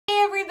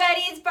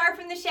everybody, it's Barb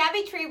from the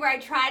Shabby Tree, where I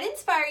try to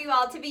inspire you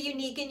all to be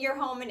unique in your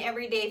home and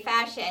everyday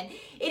fashion.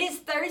 It is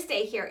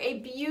Thursday here, a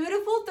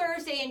beautiful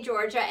Thursday in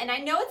Georgia, and I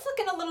know it's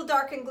looking a little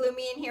dark and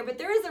gloomy in here, but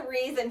there is a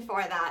reason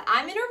for that.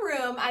 I'm in a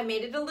room, I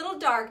made it a little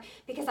dark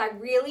because I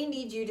really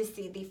need you to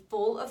see the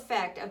full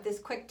effect of this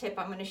quick tip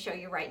I'm going to show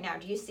you right now.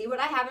 Do you see what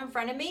I have in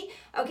front of me?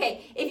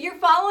 Okay, if you're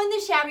following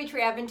the Shabby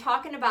Tree, I've been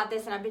talking about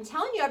this and I've been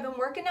telling you I've been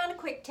working on a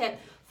quick tip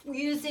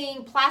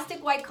using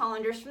plastic white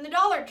colanders from the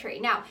Dollar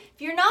Tree. Now,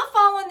 if you're not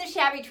following the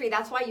Shabby Tree,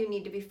 that's why you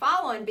need to be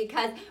following,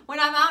 because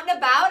when I'm out and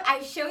about,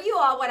 I show you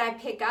all what I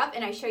pick up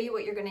and I show you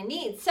what you're going to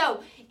need.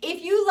 So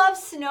if you love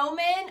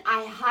Snowman,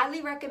 I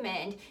highly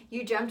recommend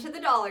you jump to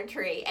the Dollar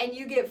Tree and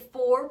you get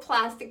 4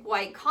 plastic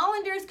white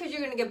colanders, because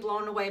you're going to get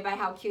blown away by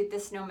how cute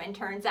this snowman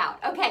turns out.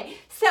 Okay,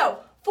 so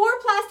 4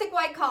 plastic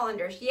white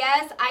colanders.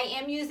 Yes, I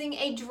am using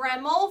a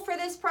Dremel for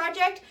this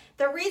project.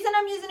 The reason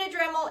I'm using a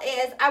Dremel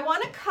is I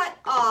want to cut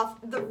off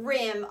the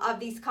rim of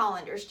these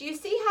colanders. Do you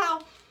see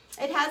how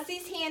it has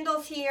these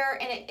handles here,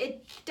 and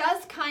it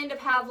does kind of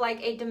have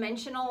like a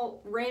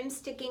dimensional rim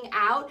sticking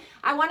out?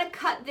 I want to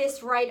cut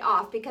this right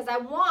off because I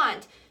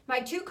want my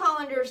 2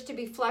 colanders to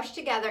be flush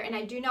together, and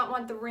I do not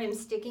want the rim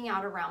sticking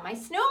out around my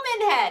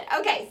snowman head.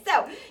 Okay,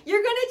 so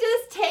you're gonna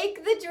just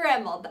take the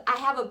Dremel. I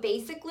have a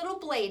basic little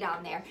blade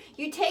on there.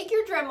 You take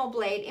your Dremel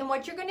blade, and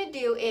what you're gonna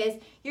do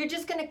is you're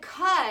just gonna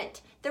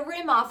cut the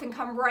rim off and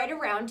come right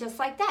around just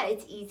like that.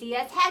 It's easy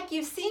as heck.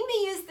 You've seen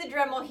me use the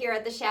Dremel here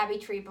at the Shabby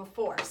Tree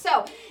before.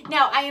 So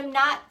now I am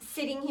not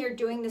sitting here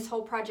doing this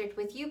whole project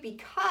with you,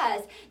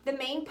 because the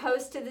main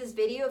post to this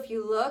video, if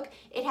you look,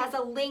 it has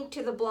a link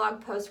to the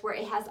blog post where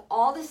it has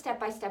all the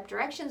step-by-step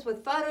directions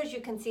with photos. You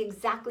can see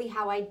exactly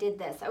how I did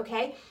this,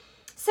 okay?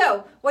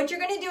 So what you're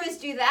going to do is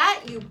do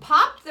that. You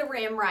pop the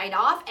rim right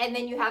off, and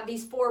then you have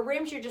these 4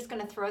 rims. You're just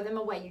going to throw them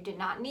away. You did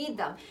not need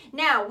them.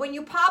 Now, when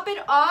you pop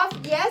it off,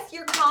 yes,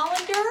 your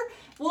colander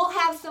will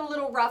have some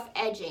little rough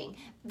edging.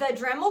 The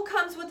Dremel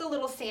comes with a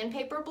little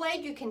sandpaper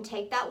blade. You can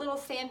take that little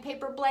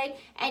sandpaper blade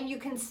and you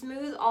can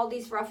smooth all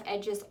these rough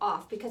edges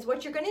off, because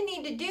what you're going to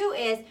need to do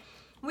is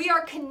we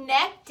are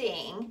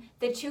connecting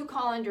the 2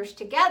 colanders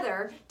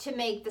together to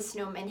make the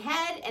snowman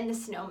head and the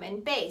snowman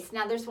base.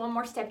 Now there's one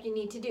more step you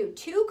need to do.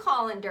 2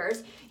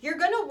 colanders, you're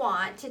going to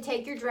want to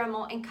take your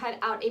Dremel and cut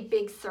out a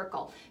big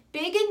circle.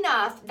 Big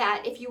enough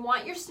that if you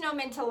want your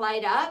snowman to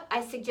light up,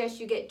 I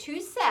suggest you get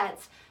 2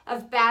 sets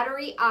of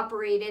battery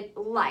operated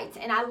lights.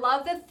 And I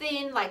love the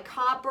thin like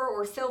copper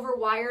or silver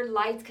wired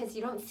lights, because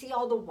you don't see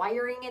all the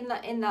wiring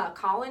in the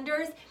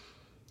colanders.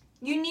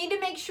 You need to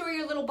make sure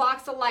your little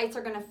box of lights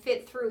are going to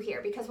fit through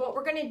here, because what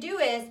we're going to do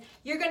is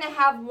you're going to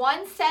have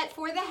one set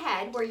for the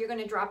head where you're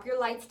going to drop your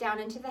lights down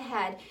into the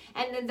head,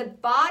 and then the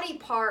body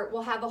part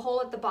will have a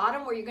hole at the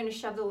bottom where you're going to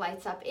shove the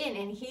lights up in,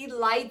 and he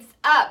lights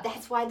up.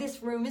 That's why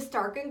this room is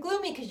dark and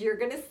gloomy, because you're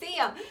going to see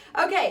him.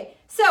 Okay,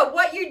 so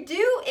what you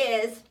do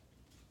is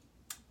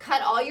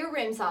cut all your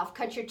rims off,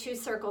 cut your 2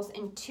 circles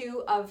in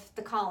 2 of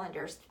the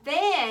colanders.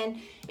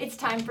 Then it's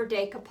time for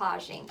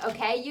decoupaging,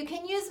 okay? You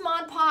can use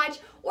Mod Podge,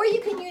 or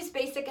you can use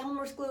basic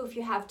Elmer's glue if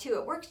you have to.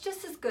 It works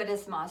just as good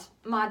as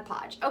Mod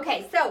Podge.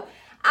 Okay, so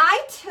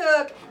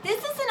this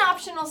is an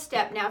optional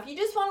step. Now, if you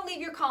just want to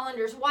leave your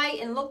colanders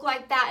white and look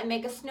like that and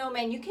make a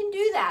snowman, you can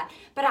do that.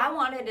 But I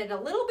wanted it a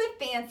little bit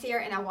fancier,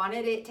 and I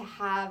wanted it to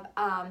have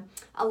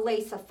a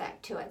lace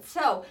effect to it.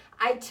 So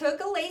I took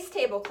a lace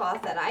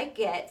tablecloth that I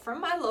get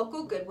from my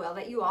local Goodwill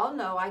that you all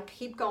know I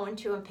keep going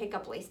to and pick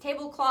up lace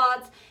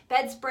tablecloths,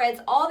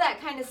 bedspreads, all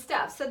that kind of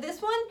stuff. So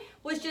this one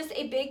was just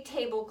a big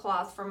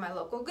tablecloth from my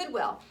local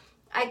Goodwill.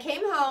 I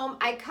came home,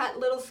 I cut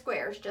little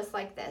squares just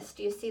like this.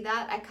 Do you see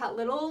that? I cut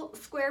little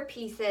square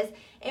pieces,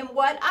 and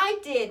what I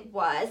did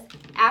was,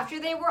 after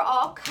they were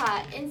all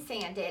cut and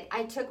sanded,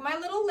 I took my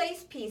little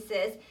lace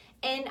pieces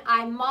and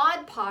I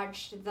Mod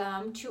Podged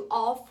them to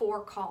all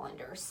 4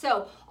 colanders.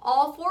 So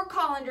all 4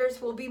 colanders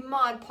will be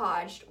Mod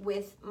Podged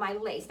with my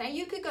lace. Now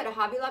you could go to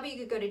Hobby Lobby, you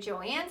could go to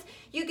Joann's,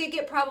 you could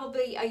get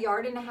probably 1.5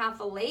 yards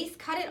of lace,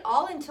 cut it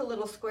all into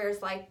little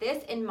squares like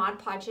this, and Mod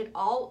Podge it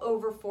all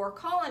over 4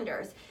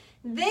 colanders.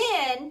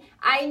 Then,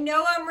 I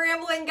know I'm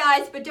rambling,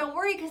 guys, but don't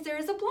worry, because there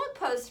is a blog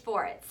post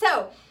for it.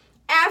 So,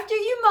 after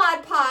you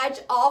Mod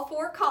Podge all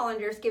 4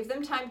 colanders, give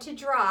them time to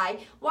dry.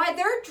 While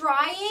they're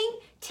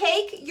drying,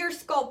 take your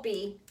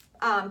Sculpey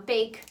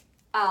bake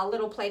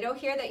little Play-Doh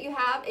here that you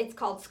have. It's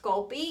called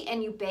Sculpey,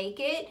 and you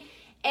bake it.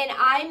 And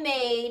I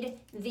made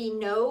the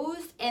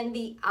nose and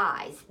the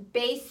eyes.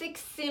 Basic,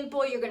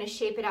 simple. You're going to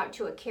shape it out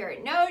to a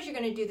carrot nose. You're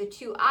going to do the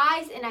 2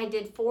 eyes, and I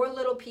did 4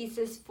 little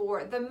pieces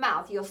for the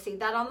mouth. You'll see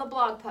that on the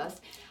blog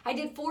post. I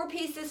did 4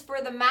 pieces for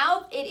the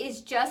mouth. It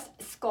is just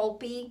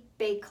Sculpey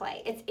bake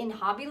clay. It's in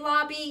Hobby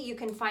Lobby. You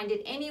can find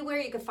it anywhere.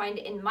 You can find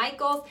it in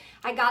Michael's.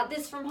 I got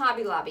this from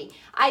Hobby Lobby.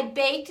 I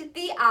baked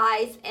the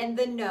eyes and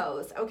the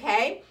nose,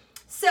 okay?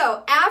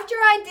 So after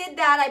I did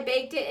that, I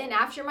baked it, and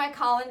after my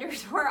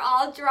colanders were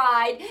all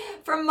dried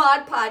from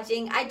Mod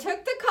Podging, I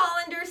took the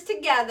colanders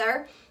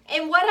together,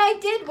 and what I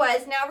did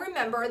was, now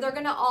remember, they're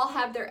going to all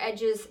have their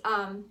edges,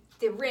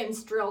 the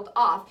rims drilled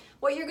off.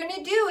 What you're going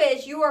to do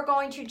is you are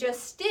going to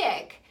just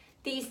stick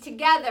these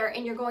together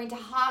and you're going to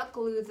hot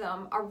glue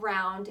them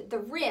around the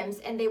rims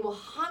and they will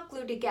hot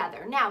glue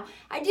together. Now,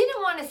 I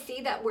didn't want to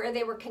see that where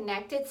they were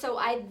connected, so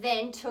I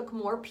then took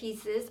more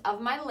pieces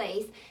of my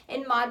lace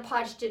and Mod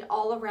Podged it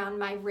all around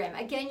my rim.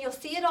 Again, you'll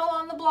see it all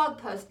on the blog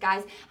post,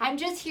 guys. I'm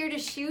just here to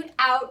shoot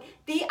out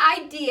the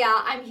idea.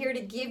 I'm here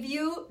to give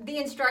you the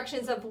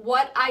instructions of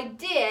what I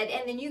did,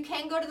 and then you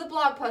can go to the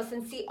blog post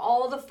and see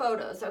all the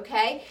photos,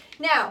 okay?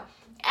 Now,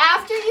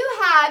 after you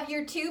have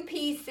your two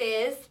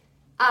pieces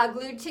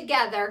glued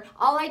together,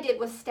 all I did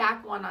was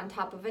stack one on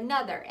top of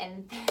another.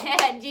 And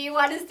then, do you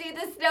want to see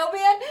the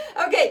snowman?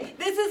 Okay,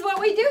 this is what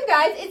we do,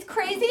 guys. It's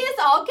crazy as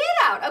all get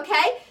out,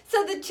 okay?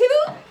 So the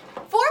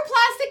four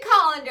plastic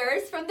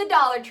colanders from the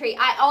Dollar Tree.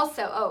 I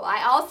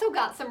also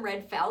got some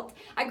red felt.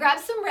 I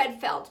grabbed some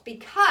red felt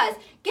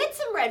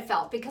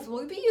because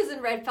we'll be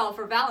using red felt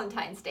for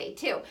Valentine's Day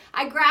too.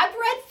 I grabbed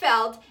red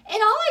felt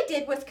and all I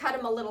did was cut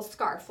him a little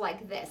scarf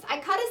like this. I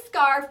cut a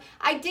scarf.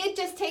 I did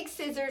just take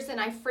scissors and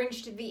I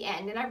fringed the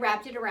end and I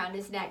wrapped it around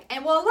his neck.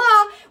 And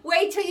voila,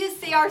 wait till you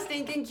see our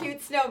stinking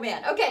cute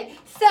snowman. Okay,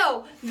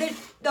 so the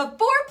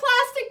four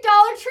plastic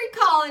Dollar Tree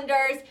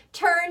colanders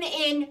turn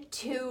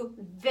into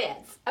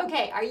this.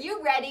 Okay, are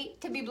you ready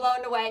to be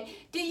blown away?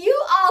 Do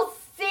you all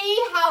see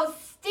how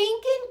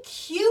stinking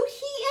cute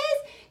he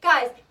is?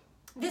 Guys,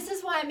 this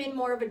is why I'm in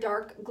more of a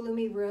dark,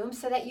 gloomy room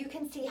so that you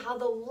can see how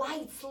the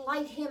lights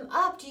light him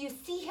up. Do you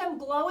see him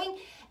glowing?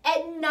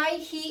 At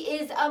night, he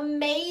is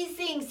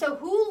amazing. So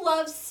who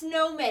loves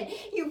snowmen?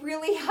 You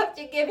really have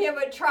to give him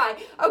a try.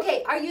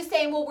 Okay, are you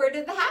saying, well, where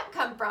did the hat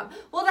come from?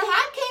 Well, the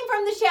hat came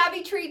from the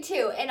Shabby Tree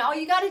too. And all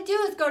you got to do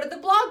is go to the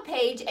blog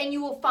page and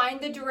you will find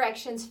the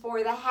directions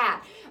for the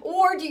hat.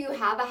 Or do you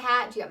have a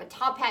hat? Do you have a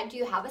top hat? Do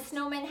you have a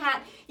snowman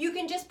hat? You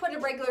can just put a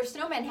regular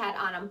snowman hat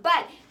on him.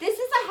 But this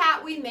is a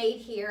hat we made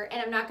here,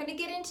 and I'm not going to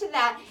get into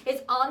that.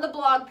 It's on the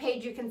blog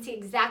page. You can see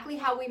exactly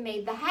how we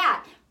made the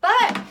hat.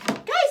 But,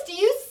 guys, do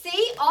you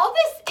see? All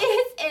this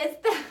is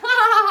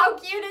how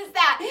cute is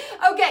that?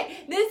 Okay,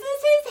 this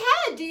is his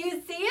head. Do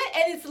you see it?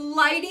 And it's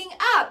lighting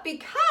up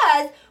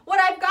because what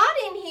I've got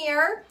in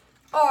here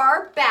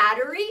are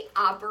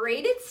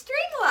battery-operated string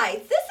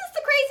lights. This is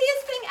the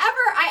craziest thing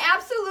ever. I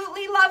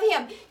absolutely love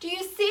him. Do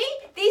you see?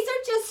 These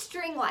are just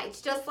string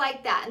lights, just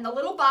like that. And the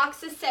little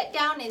box is set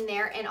down in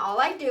there, and all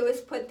I do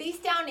is put these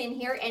down in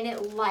here, and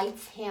it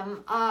lights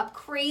him up.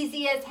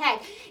 Crazy as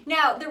heck.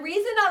 Now, the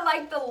reason I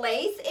like the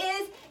lace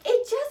is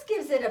it just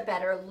gives it a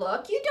better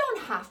look. You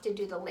don't have to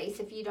do the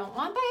lace if you don't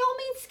want. By all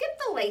means, skip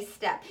the lace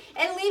step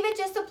and leave it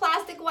just a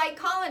plastic white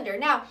colander.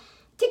 Now,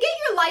 to get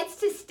your lights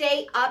to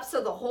stay up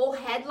so the whole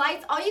head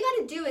lights, all you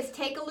got to do is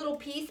take a little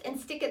piece and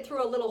stick it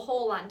through a little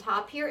hole on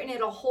top here and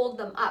it'll hold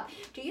them up.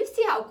 Do you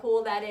see how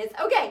cool that is?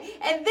 Okay,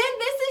 and then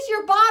this is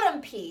your bottom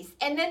piece.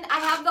 And then I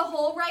have the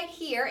hole right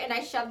here and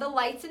I shove the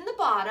lights in the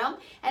bottom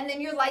and then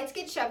your lights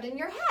get shoved in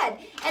your head.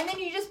 And then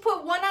you just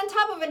put one on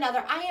top of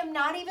another. I am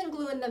not even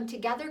gluing them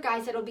together,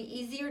 guys. It'll be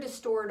easier to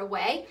store it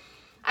away.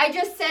 I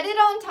just set it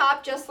on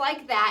top just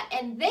like that,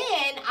 and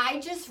then I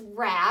just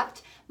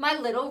wrapped my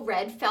little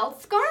red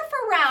felt scarf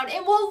around,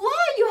 and voila,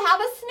 you have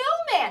a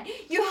snowman.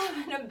 You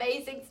have an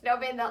amazing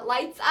snowman that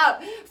lights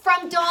up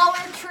from Dollar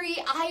Tree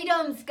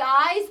items,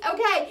 guys.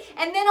 Okay,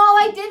 and then all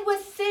I did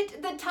was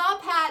sit the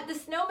top hat, the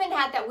snowman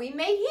hat that we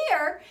made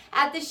here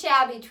at the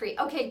Shabby Tree.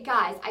 Okay,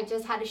 guys, I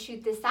just had to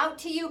shoot this out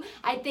to you.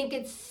 I think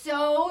it's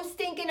so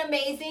stinking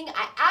amazing.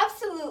 I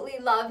absolutely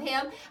love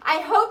him.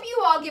 I hope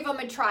you all give him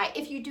a try.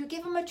 If you do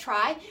give him a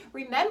try,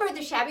 remember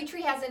the Shabby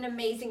Tree has an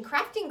amazing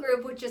crafting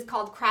group, which is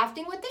called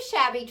Crafting with the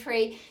Shabby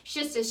Tree. It's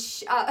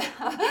just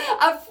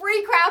a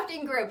free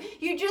crafting group.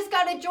 You just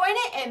got to join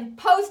it and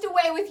post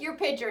away with your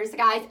pictures,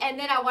 guys. And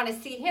then I want to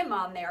see him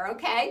on there,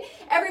 okay?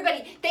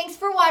 Everybody, thanks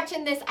for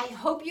watching this. I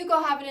hope you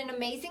go have an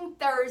amazing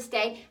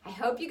Thursday. I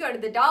hope you go to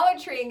the Dollar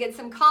Tree and get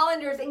some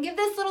colanders and give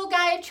this little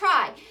guy a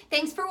try.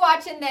 Thanks for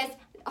watching this.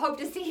 Hope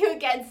to see you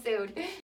again soon.